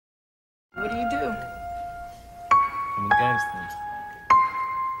What do you do? I'm a gangster.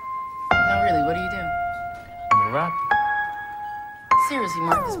 No, really, what do you do? I'm a rapper. Seriously,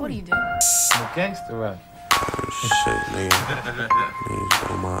 Marcus, what do you do? I'm a gangster rapper. Shit, nigga.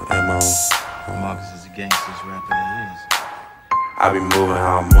 Niggas on my MO. Marcus is the gangster's rapper that is. I be moving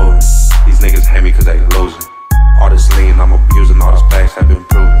how I'm moving. These niggas hate me cause they losing. All this lean I'm abusing, all the facts have been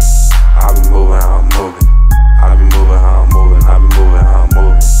proven. I be moving how I'm moving. I be moving how I'm moving. I be moving how I'm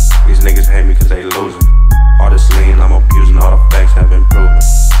moving. These niggas hate me cause they losing. All this lean I'm abusing, all the facts have been proven.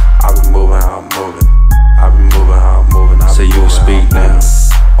 I be moving how I'm moving. I be moving how I'm moving. Say you will speak now,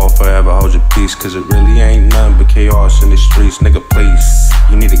 or forever hold your peace, cause it really ain't nothing but chaos in the streets, nigga, please.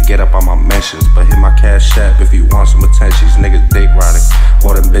 You need to get up on my mentions, but hit my cash app if you want some attention. These niggas dick riding,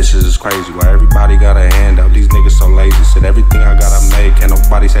 more than bitches is crazy. Why everybody got a hand out, these niggas so lazy. Said everything I got I made, can't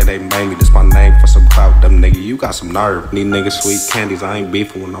nobody say they made me. This my name for some clout, them nigga, you got some nerve. Need niggas sweet candies, I ain't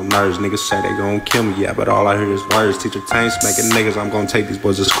beefing with no nerves. Niggas say they gon' kill me, yeah, but all I hear is words. Teacher Tane smacking niggas, I'm gon' take these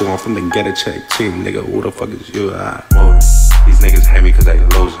boys to school. I'm finna get a check team, nigga, who the fuck is you? Moving. These niggas hate me cause they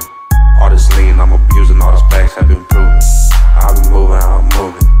losing. All this lean I'm abusing, all the facts have been proven. I be moving how I'm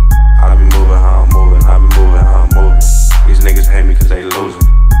moving. I be moving how I'm moving. I be moving how I'm moving. These niggas hate me cause they losing.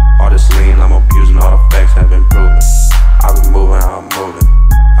 All this lean I'm abusing, all the facts have been proven. I be moving how I'm moving.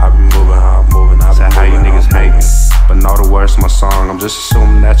 I be moving how I'm moving. I said how you niggas hate me, but know the words to my song. I'm just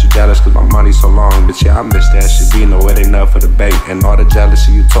assuming that you jealous cause my money's so long. Bitch, yeah, I miss that shit. Be no, it ain't enough for the bait. And all the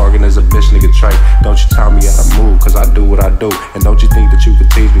jealousy you talking is a bitch nigga trait. Don't you tell me how to move, cause I do what I do. And don't you think that you could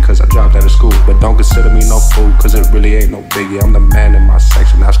tease me cause I dropped out of school. But don't consider me no fool, cause it really ain't no biggie. I'm the man in my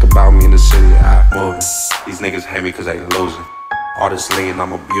section, ask about me in the city. I moving. These niggas hate me cause they losing. All this lean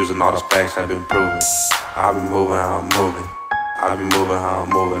I'm abusing, all the facts have been proven. I be moving how I'm moving. I be moving how I'm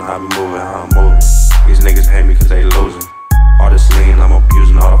moving. I be moving how I'm moving. These niggas hate me cause they losing. All this lean I'm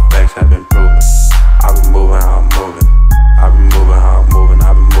abusing, all the